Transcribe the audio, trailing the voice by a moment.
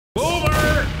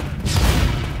Over!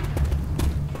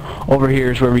 Over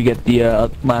here is where we get the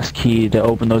last key to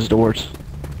open those doors.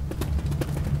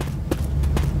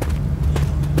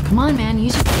 Come on, man,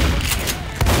 use your...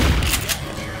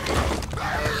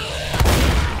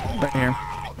 Right here.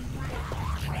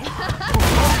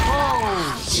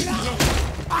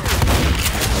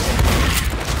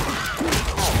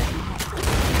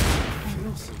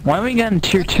 Why are we getting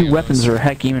tier 2 weapons, or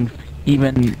heck, even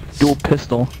dual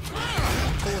pistol?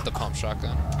 Cool with the pump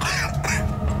shotgun.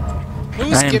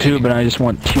 I am too, but I just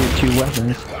want tier 2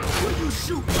 weapons.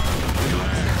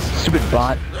 Stupid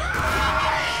bot.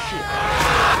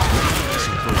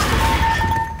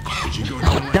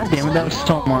 God damn it, that was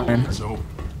still mine.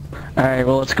 Alright,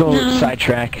 well let's go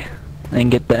sidetrack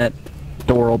and get that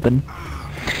door open.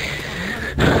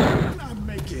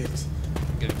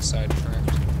 Getting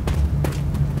sidetracked.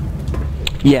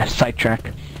 Yeah,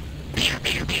 sidetrack.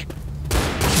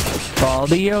 Follow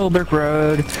the yellow brick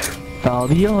road. Follow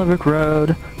the yellow brick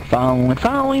road. Following the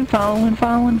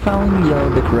yellow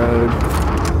brick road.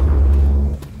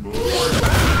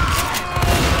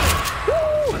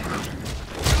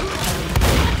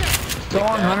 So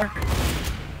long, Hunter.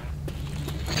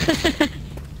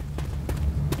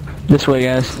 This way,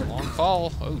 guys. Long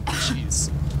fall. Oh, jeez.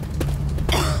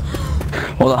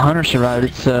 Well, the Hunter survived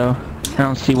it, so I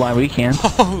don't see why we can't.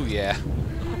 Oh, yeah.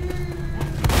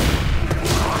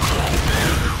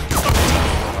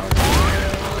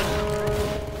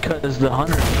 Because the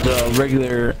Hunter, the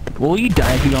regular... Will you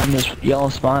die if you go on this yellow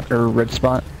spot or red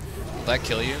spot? Will that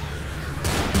kill you?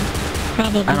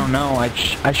 Probably. I don't know. I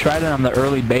tried it on the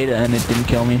early beta and it didn't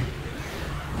kill me.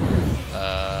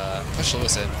 Push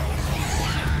listen.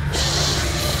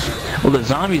 Well, the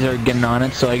zombies are getting on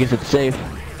it, so I guess it's safe.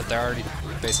 But they're already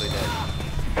basically dead.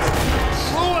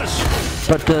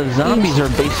 But the zombies are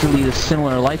basically the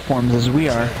similar life forms as we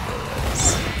are.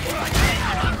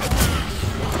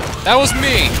 That was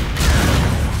me!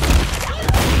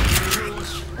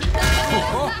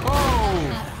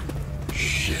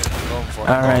 Shit.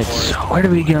 Alright, so where do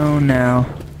we go now?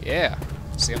 Yeah.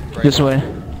 See, I'm great. This way.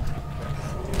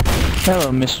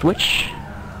 Hello, Miss Witch.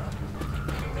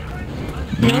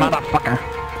 Motherfucker.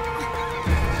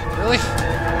 Really?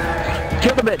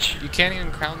 Kill the bitch! You can't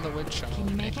even crown the witch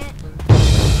on me.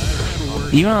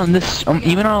 Even on this,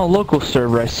 even on a local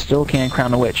server, I still can't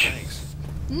crown a witch.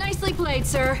 Nicely played,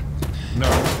 sir. No.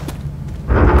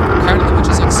 Crowning the witch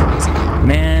is like so easy.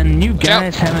 Man, you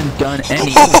guys haven't done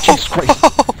any. Jesus Christ.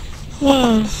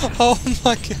 Oh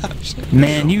my gosh.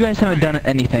 Man, you guys haven't done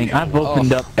anything. I've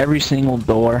opened up every single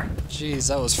door. Jeez,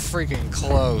 that was freaking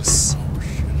close.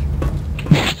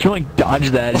 You like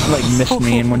dodged that. It like missed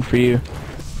me and went for you.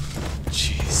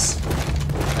 Jeez.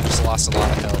 I just lost a lot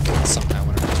of health somehow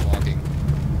when I was walking.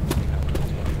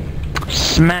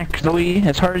 Smack Zoe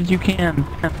as hard as you can.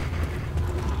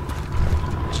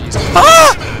 Jeez.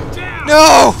 Ah!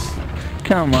 No!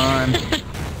 Come on.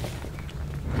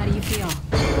 How do you feel?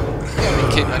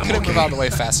 I couldn't move out of the way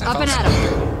fast enough. Up and at him.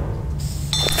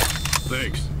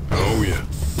 Thanks. Oh, yeah.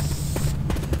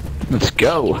 Let's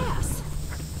go.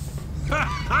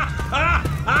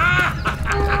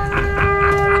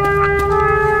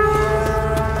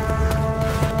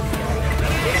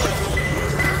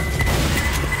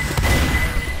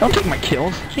 Don't take my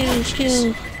kills. Kills.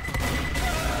 Give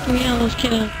me all those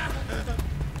kills.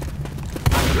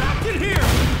 Get here!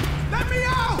 Let me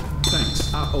out!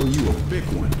 Thanks. I owe you a big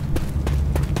one.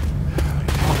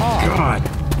 God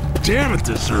damn it,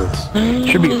 this hurts.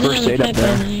 Should be a first aid up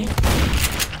there.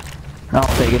 I'll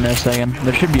take it in a second.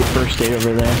 There should be a first aid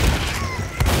over there.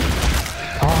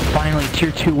 Oh, finally,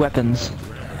 tier 2 weapons.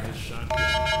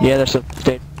 Yeah, there's a first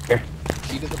aid here.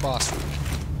 Key to the boss room.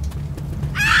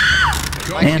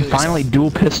 And finally,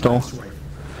 dual pistol.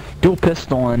 Dual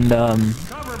pistol and,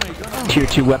 tier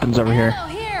 2 weapons over here. Oh,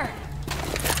 here.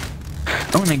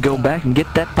 I'm gonna go back and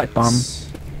get that pipe bomb.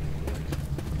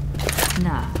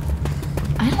 Nah.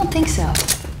 I don't think so.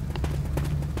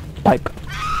 Pipe.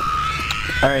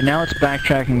 Alright, now let's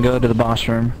backtrack and go to the boss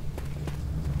room.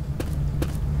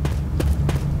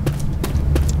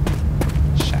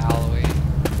 Shall we?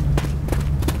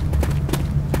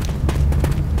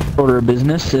 Order of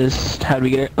business is, how do we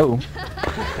get it? Oh.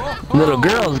 Little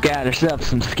girl's got herself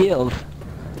some skills.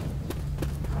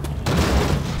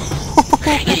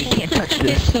 Hey, you can't touch You're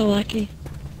this. so lucky.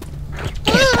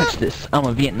 Can't touch this. I'm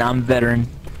a Vietnam veteran.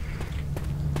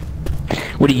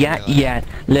 What do you got? You got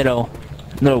little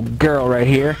girl right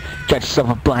here. Got yourself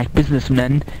a black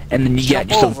businessman, and then you got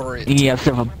yourself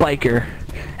a biker.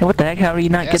 Hey, what the heck? How do you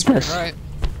not get this? Right.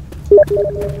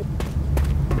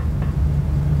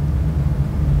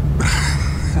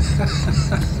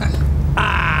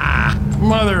 Ah!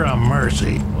 Mother of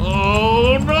mercy.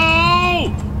 Oh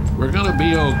no! We're gonna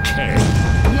be okay.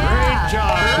 Yeah, Great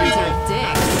job, birds people. are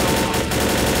dicks.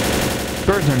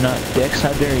 Birds are not dicks,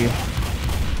 how dare you.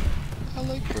 I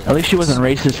like birds. At least she wasn't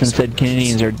racist and said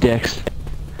Canadians are dicks.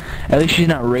 At least she's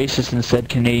not racist and said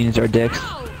Canadians are dicks.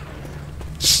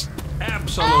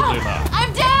 Absolutely not.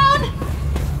 I'm down!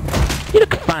 You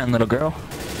look fine, little girl.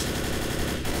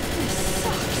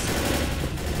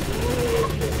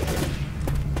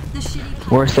 The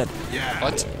shitty Where's that?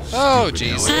 What? Oh,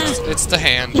 jeez. It's the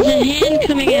hand. There's a hand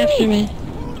coming after me.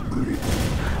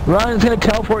 Ron is gonna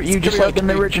teleport you just like in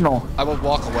the original. I will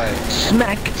walk away.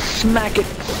 Smack it, smack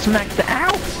the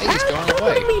ow! Hey, he's Ow, going stop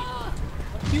away. me.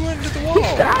 He went into the wall.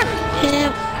 Stop!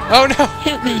 Help. Oh no!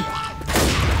 Help me.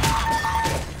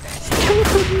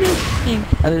 Teleport me. Thanks.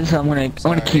 I'm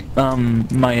gonna keep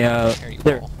my you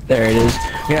there go. there it is.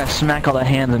 We gotta smack all the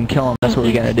hands and kill them. That's what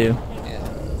we gotta do. Yeah.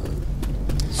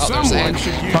 Oh, there's a Someone hand.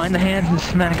 should use Find the hands and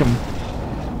smack them.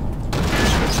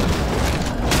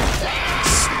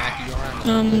 Smack you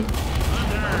around.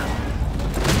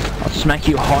 I'll smack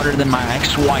you harder than my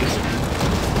ex-wife.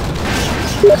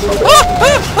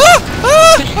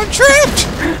 I'm trapped!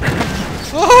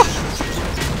 Oh,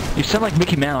 You sound like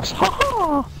Mickey Mouse. Ha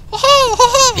ha!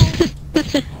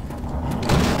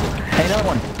 Hey, another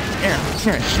one.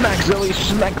 Here, smack Zoe,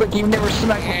 smack like you've never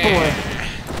smacked before.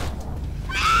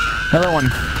 Another one.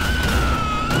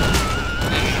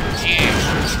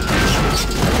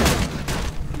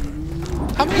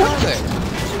 How many are there?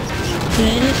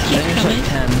 They just keep There's coming. like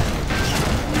 10.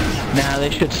 Nah, they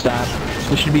should stop.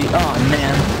 They should be. Oh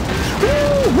man.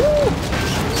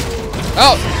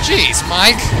 Oh, jeez,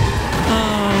 Mike.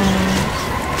 Oh.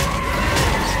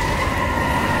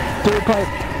 Third pipe.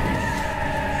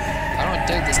 I don't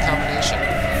dig this combination.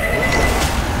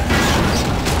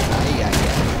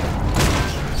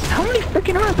 How many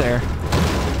freaking are there?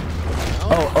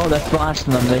 Oh, that's the last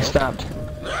of them. They stopped. Hey,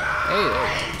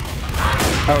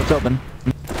 Oh, it's open.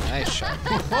 nice shot.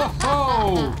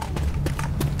 Oh!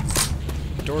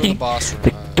 Door to the boss room.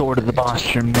 The door to the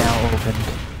boss room now opened.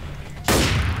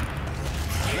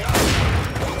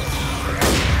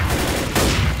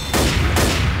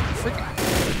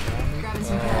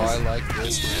 Oh, I like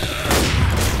this.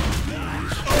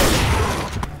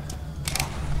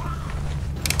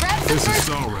 This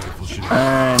assault rifle should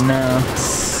No.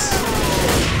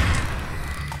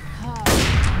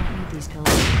 These pills.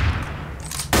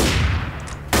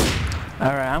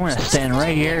 Alright, I'm gonna stand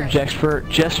right here just for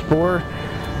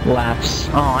laps.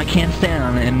 Oh, I can't stand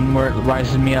on it and where it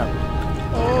rises me up.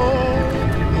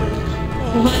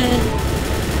 What?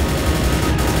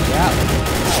 Yeah.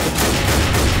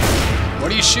 What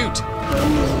do you shoot?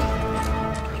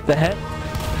 The head?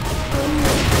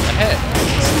 A head.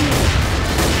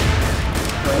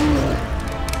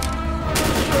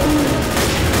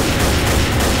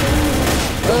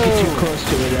 Don't get too close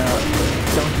to it,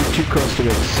 don't get too close to it.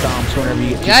 It stomps whenever you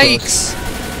get too close.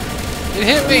 Yikes! It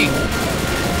hit me!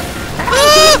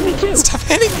 Me too. Stop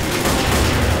hitting me!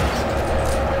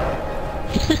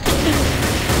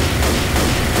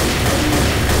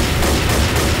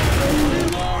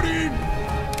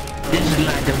 This is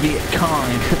like the Viet Cong,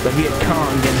 except the Viet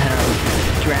Cong didn't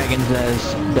have dragons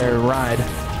as their ride.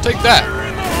 Take that!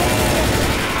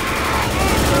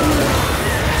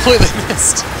 Completely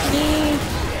missed.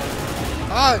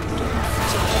 Ah!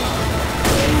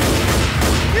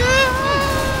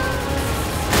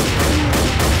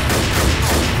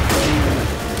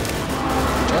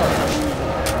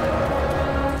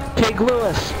 Take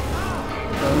Lewis!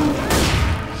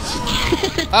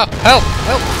 Oh, help!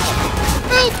 Help!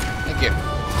 Help! Thank you.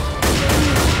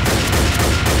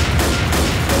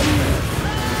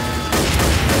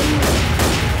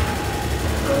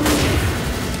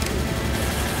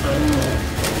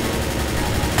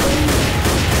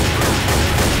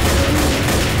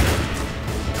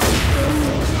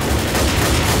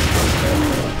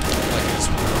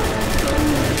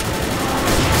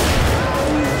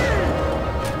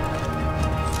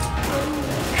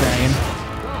 Dragon.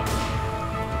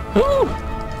 Woo!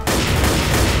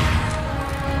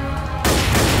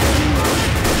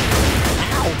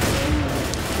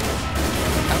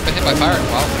 I've been hit by fire in a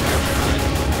while.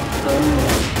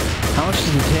 How much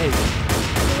does it take?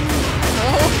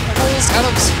 Oh, I almost had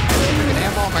him freaking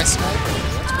ammo on my sniper.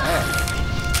 That's bad.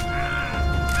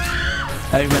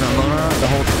 Have you been alone the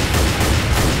whole time?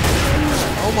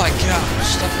 Oh my gosh,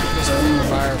 stuff goes through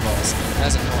fireballs.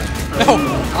 That's annoying. No!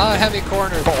 I have a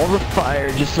corner. Balls of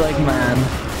fire, just like mine.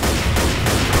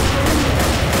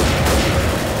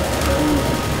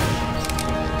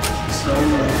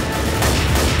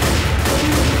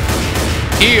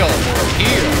 Heal, boy,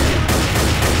 heal.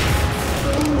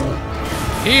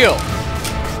 Heal!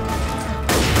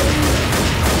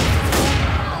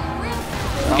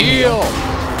 Heal!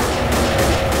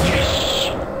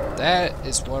 That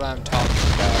is what I'm talking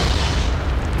about.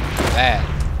 Bad.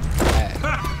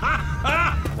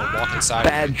 We'll walk inside.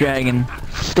 Bad dragon.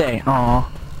 Stay.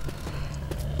 Aw.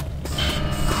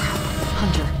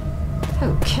 Hunter.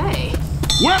 Okay.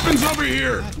 Weapons over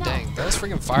here! God dang, those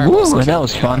freaking fireballs. Woo, that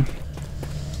was fun.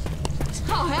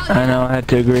 Oh, hell I know, I had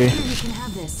to agree. yeah. You can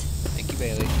have this. Thank you,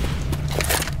 Bailey.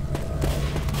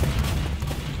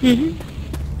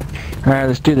 Alright,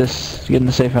 let's do this. Let's get in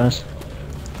the safe house.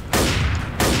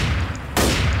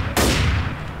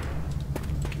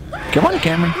 Come on,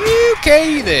 Cameron.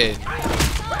 Okay then.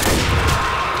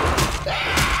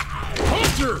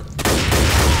 Hunter!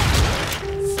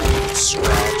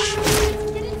 Scratch.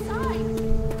 Get inside.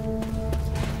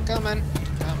 Coming.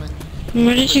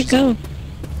 Where did you go?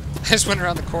 I just went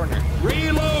around the corner.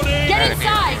 Reloading! Get Out of here.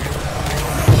 inside.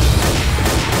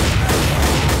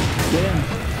 Get in.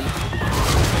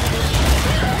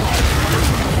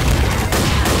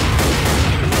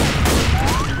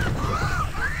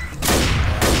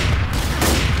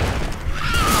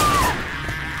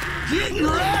 Get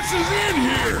your asses in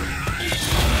here!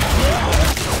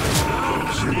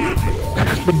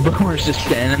 The boomer's just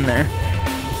standing there.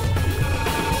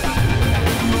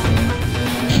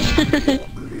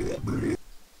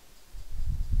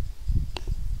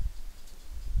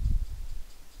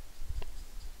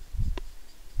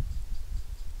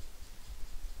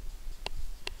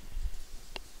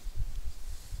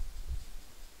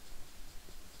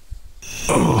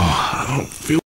 Oh, I don't feel